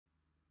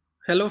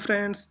Hello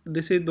friends,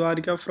 this is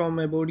Dwarika from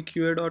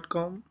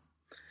aboutqa.com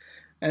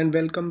and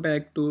welcome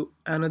back to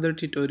another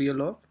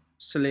tutorial of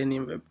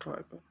Selenium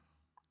WebDriver.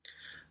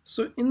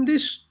 So in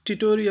this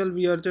tutorial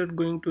we are just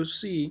going to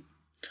see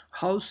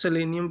how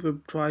Selenium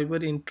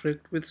WebDriver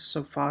interact with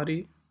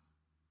Safari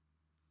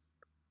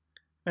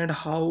and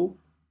how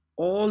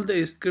all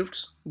the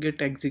scripts get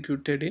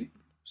executed in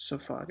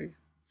Safari.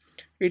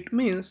 It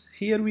means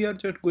here we are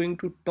just going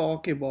to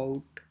talk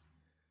about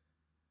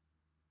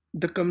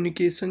the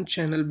communication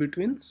channel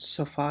between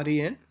Safari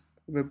and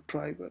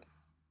WebDriver.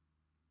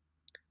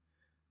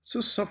 So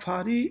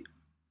Safari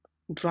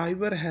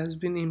driver has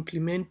been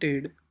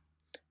implemented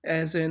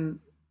as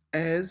an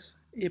as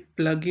a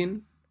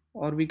plugin,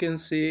 or we can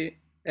say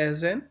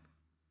as an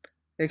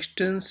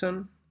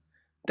extension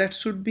that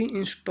should be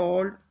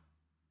installed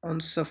on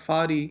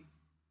Safari,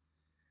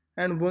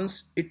 and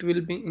once it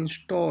will be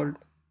installed,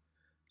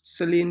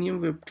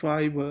 Selenium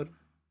WebDriver,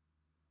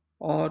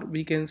 or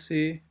we can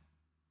say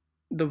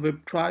the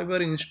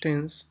WebDriver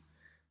instance,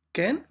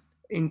 can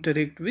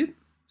interact with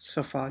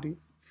Safari.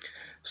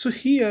 So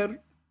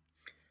here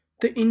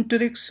the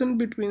interaction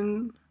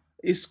between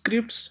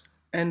scripts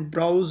and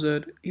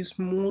browser is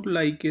more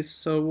like a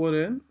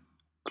server and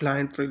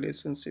client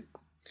relationship,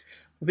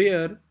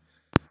 where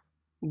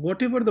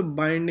whatever the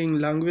binding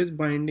language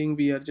binding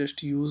we are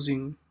just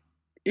using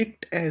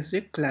it as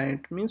a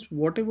client, means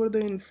whatever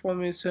the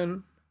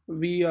information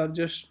we are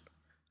just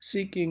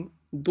seeking,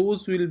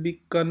 those will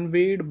be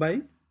conveyed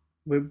by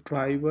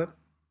WebDriver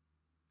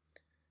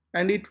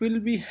and it will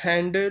be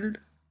handled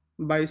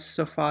by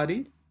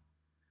Safari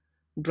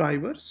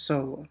driver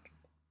server.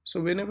 So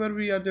whenever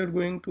we are just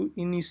going to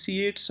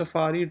initiate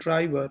Safari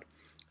driver,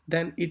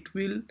 then it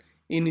will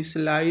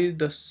initialize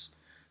the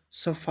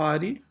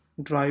Safari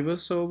driver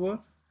server,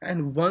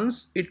 and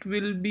once it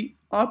will be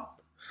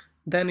up,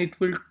 then it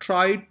will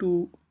try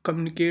to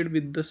communicate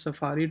with the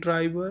Safari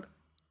driver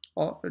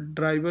or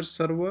driver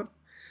server,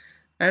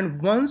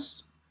 and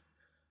once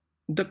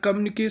the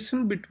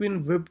communication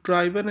between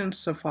WebDriver and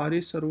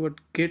Safari server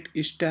get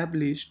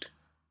established,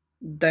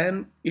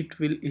 then it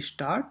will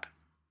start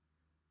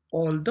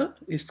all the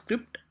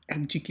script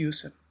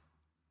execution.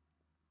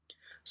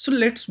 So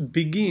let's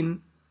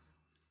begin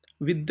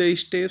with the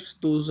steps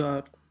those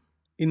are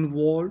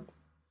involved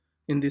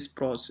in this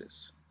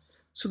process.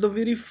 So the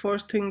very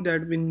first thing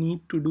that we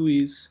need to do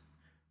is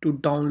to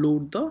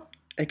download the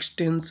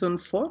extension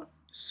for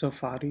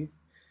Safari.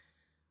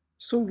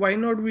 So why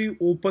not we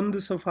open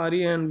the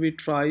Safari and we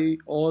try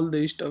all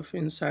the stuff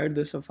inside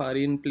the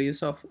Safari in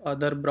place of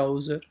other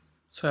browser.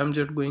 So I'm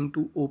just going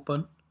to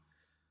open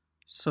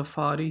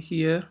Safari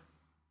here.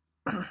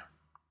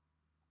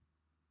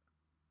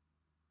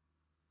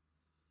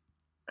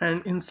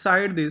 And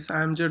inside this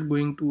I am just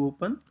going to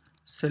open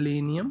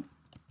seleniumhq.org.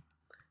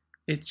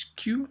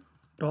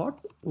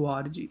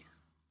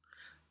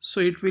 So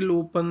it will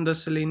open the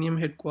Selenium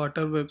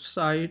headquarter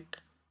website.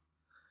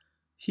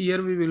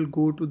 Here we will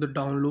go to the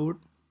download,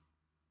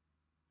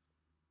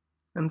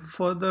 and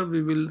further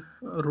we will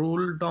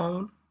roll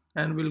down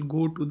and we'll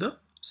go to the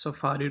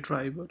Safari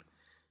driver.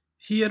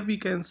 Here we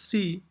can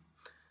see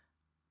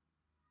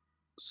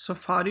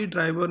Safari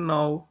driver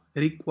now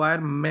require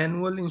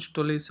manual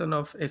installation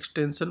of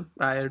extension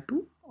prior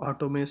to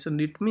automation.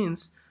 It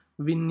means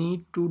we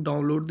need to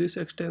download this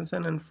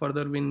extension and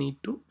further we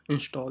need to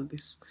install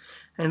this.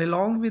 And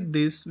along with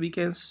this we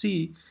can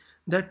see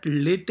that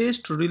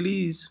latest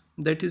release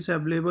that is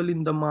available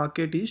in the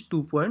market is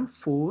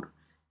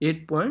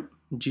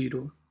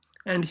 2.4.8.0,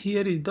 and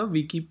here is the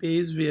wiki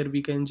page where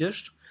we can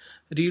just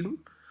read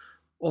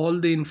all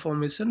the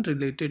information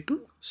related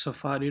to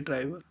Safari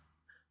driver.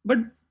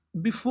 But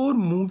before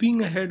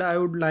moving ahead, I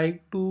would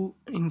like to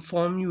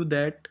inform you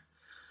that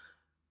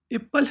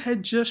Apple has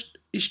just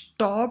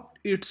stopped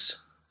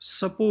its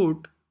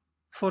support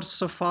for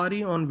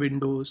Safari on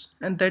Windows,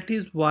 and that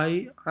is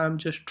why I'm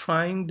just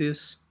trying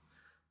this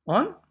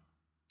on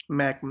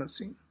Mac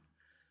machine.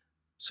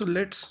 So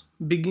let's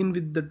begin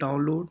with the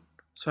download.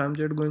 So I'm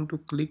just going to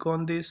click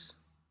on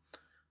this.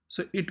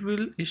 So it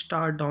will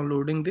start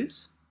downloading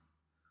this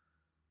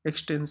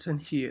extension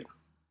here,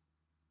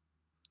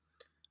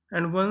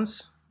 and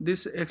once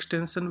this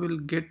extension will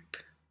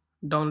get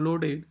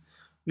downloaded,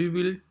 we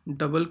will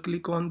double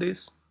click on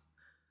this.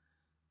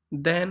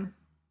 Then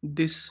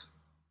this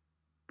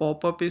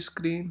pop-up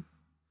screen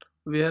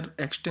where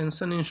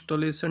extension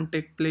installation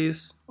take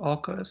place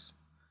occurs.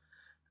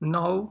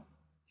 Now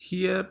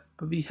here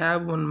we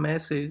have one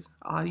message,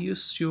 are you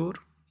sure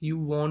you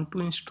want to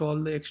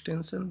install the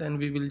extension? Then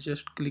we will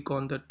just click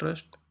on the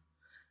trust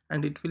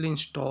and it will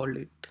install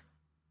it.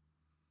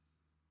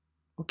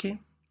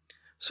 Okay,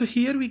 so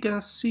here we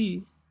can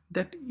see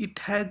that it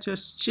has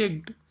just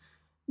checked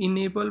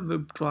enable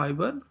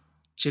WebDriver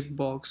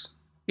checkbox.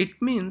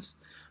 It means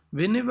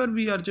whenever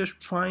we are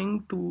just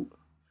trying to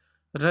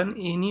run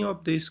any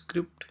of the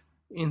script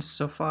in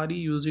Safari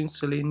using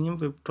Selenium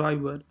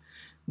WebDriver,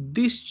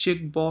 this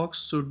checkbox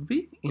should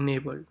be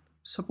enabled.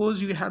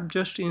 Suppose you have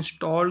just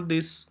installed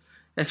this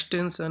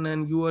extension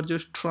and you are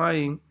just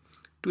trying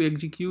to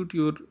execute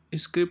your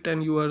script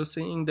and you are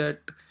saying that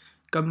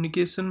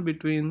communication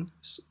between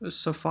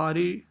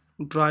Safari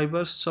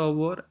driver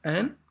server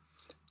and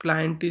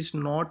client is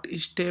not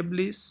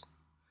established,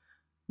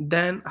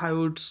 then I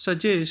would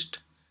suggest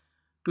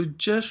to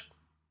just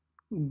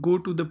go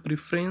to the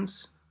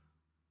preferences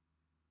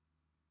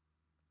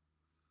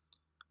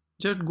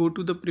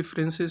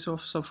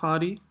of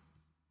Safari,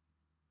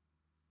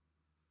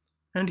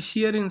 and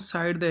here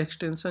inside the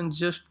extension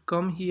just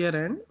come here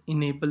and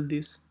enable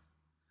this,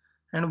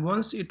 and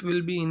once it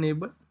will be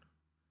enabled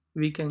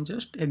we can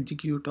just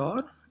execute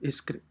our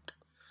script.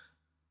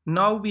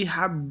 Now we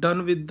have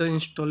done with the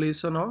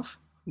installation of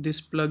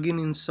this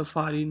plugin in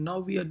Safari. Now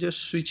we are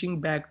just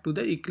switching back to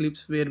the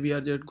Eclipse where we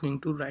are just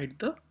going to write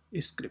the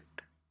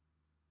script.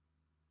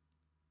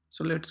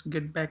 So let's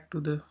get back to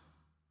the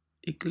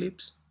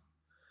Eclipse.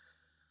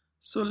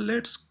 So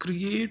let's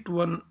create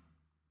one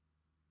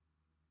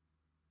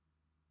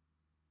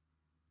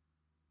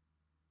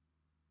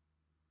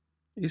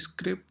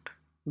script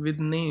with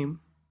name.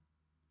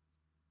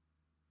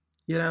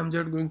 Here I am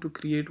just going to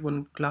create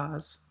one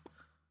class,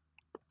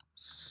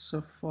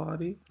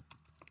 SafariDriver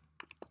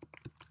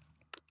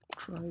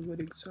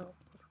example,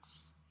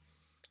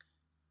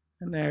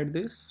 and add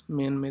this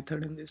main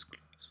method in this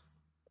class.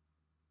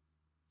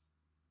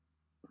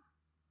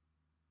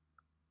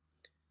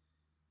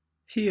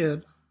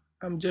 Here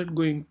I'm just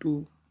going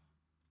to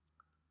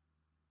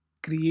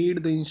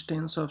create the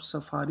instance of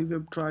Safari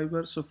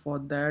WebDriver. So for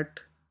that,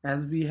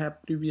 as we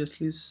have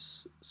previously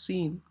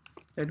seen,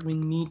 that we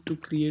need to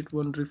create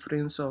one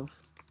reference of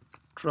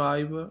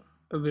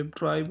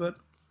WebDriver,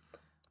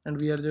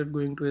 and we are just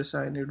going to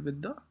assign it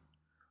with the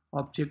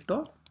object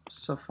of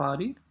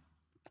SafariDriver.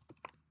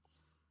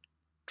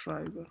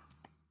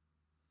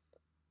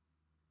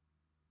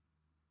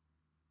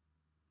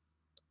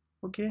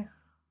 Okay,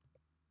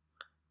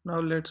 now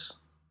let's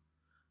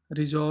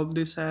resolve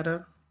this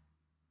error.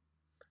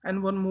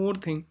 And one more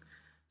thing,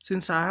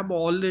 since I have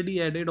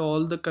already added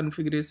all the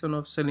configuration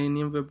of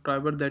Selenium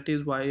WebDriver, that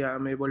is why I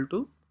am able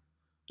to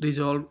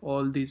resolve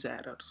all these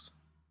errors.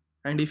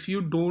 And if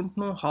you don't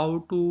know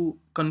how to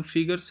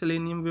configure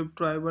Selenium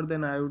WebDriver,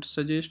 then I would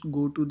suggest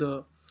go to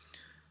the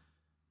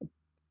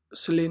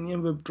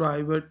Selenium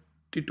WebDriver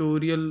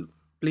tutorial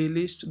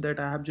playlist that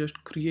I have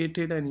just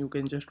created, and you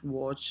can just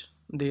watch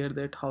there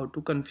that how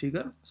to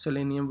configure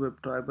Selenium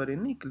WebDriver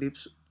in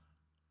Eclipse.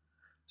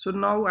 So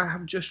now I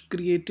have just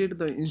created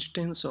the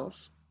instance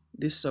of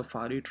this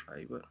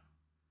SafariDriver.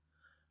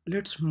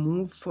 Let's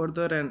move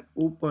further and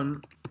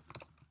open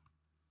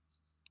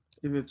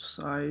a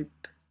website.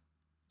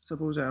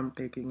 Suppose I am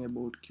taking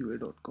about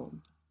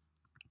qa.com.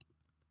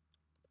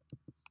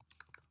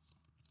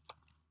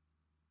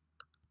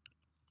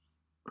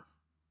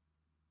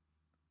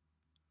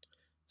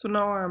 So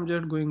now I am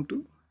just going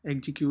to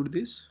execute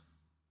this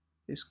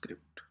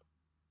script.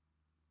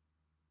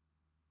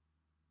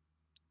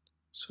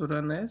 So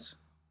run as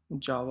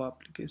Java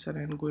application.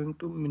 I'm going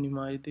to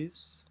minimize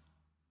this.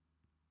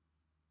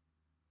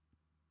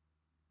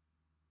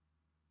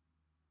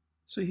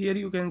 So here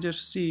you can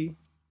just see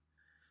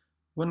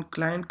one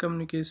client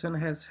communication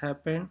has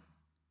happened.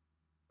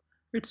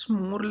 It's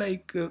more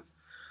like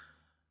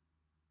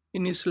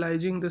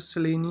initializing the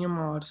Selenium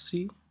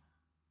RC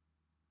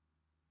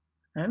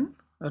and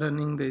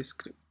running the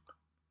script.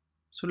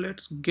 So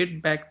let's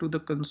get back to the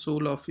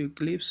console of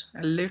Eclipse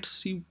and let's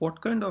see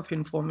what kind of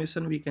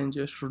information we can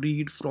just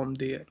read from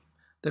there,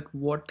 that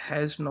what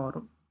has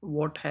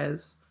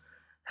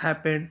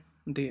happened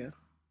there.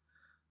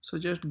 So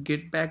just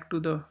get back to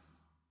the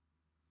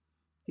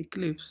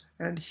Eclipse,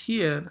 and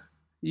here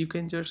you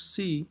can just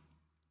see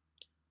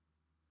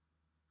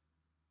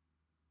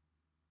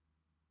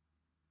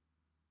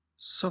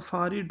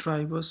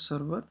SafariDriver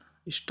server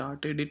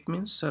started. It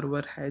means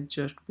server has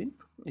just been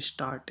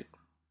started.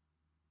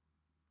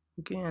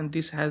 Okay, and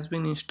this has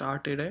been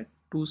started at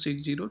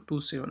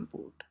 26027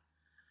 port.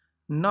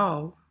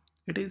 Now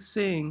it is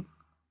saying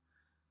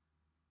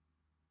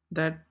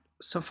that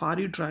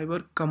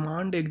SafariDriver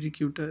command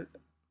executor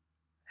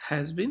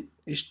has been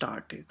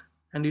started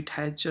and it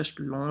has just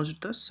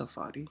launched the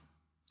Safari,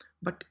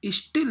 but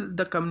still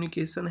the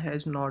communication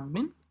has not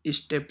been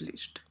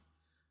established.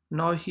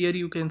 Now here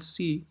you can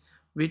see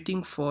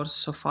waiting for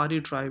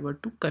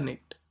SafariDriver to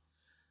connect.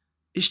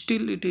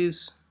 Still it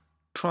is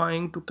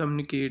trying to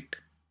communicate,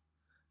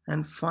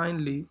 and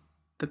finally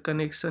the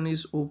connection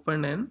is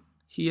open, and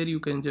here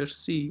you can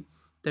just see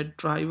that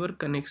driver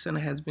connection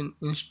has been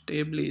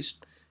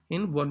established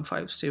in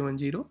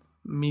 1570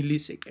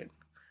 millisecond.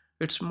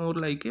 It's more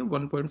like a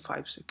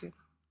 1.5 second,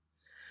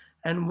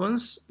 and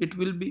once it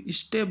will be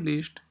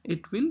established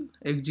it will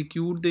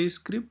execute the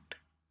script.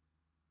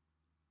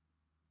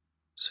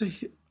 So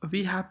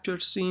we have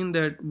just seen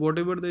that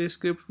whatever the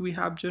script we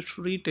have just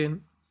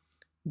written,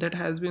 that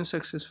has been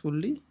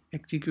successfully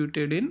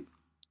executed in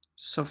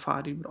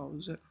Safari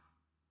browser.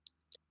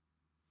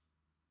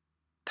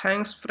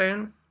 Thanks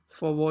friend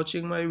for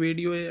watching my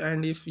video,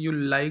 and if you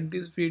like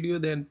this video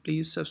then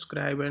please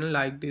subscribe and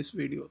like this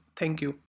video. Thank you.